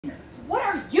What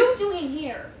are you doing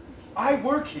here? I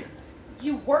work here.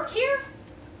 You work here?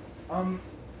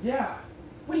 Yeah.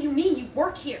 What do you mean you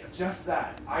work here? Just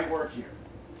that. I work here.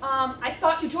 I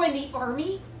thought you joined the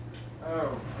army.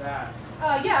 Oh, that.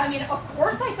 Yeah, I mean, of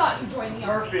course I thought you joined the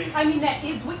army. Murphy. I mean, that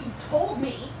is what you told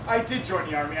me. I did join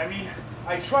the army. I mean,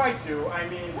 I tried to. I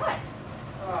mean...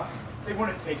 What? They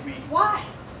wouldn't take me. Why?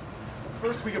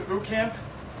 First week of boot camp,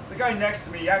 the guy next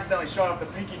to me accidentally shot off the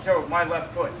pinky toe of my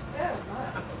left foot.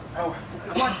 Oh, Oh,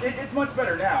 it's much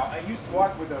better now. I used to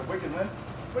walk with a wicked limp,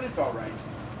 but it's all right.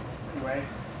 Anyway,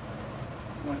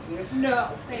 you want to see it? no,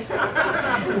 thank you.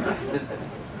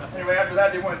 Anyway, after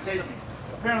that, they wouldn't take me.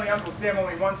 Apparently, Uncle Sam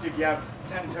only wants you if you have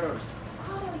 10 toes.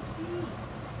 Oh, I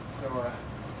see. So,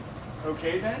 it's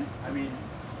okay then? I mean,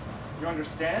 you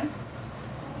understand?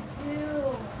 I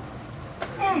do.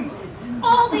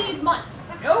 All these months,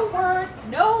 no word,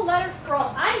 no letter. For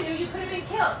all I knew, you could have been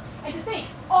killed. And to think,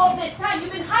 all this time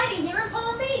you've been hiding here in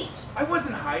Palm Beach. I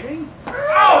wasn't hiding.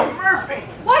 Oh, Murphy!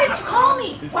 Why didn't you call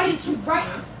me? Why didn't you write?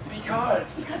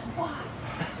 Because Why?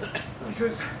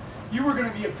 Because you were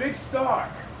going to be a big star.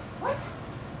 What?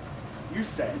 You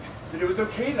said that it was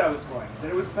okay that I was going, that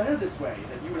it was better this way,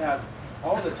 that you would have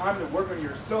all the time to work on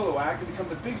your solo act and become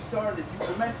the big star that you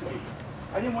were meant to be.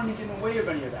 I didn't want to get in the way of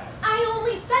any of that. I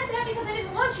only said that because I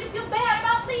didn't want you to feel bad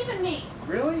about leaving me.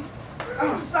 Really?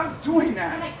 Oh, stop doing And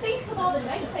I that! think of all the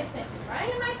nights I spent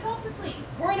crying myself to sleep,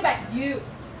 worried about you.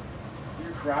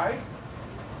 You cried?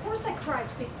 Of course I cried,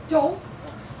 you big dope.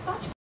 Thought you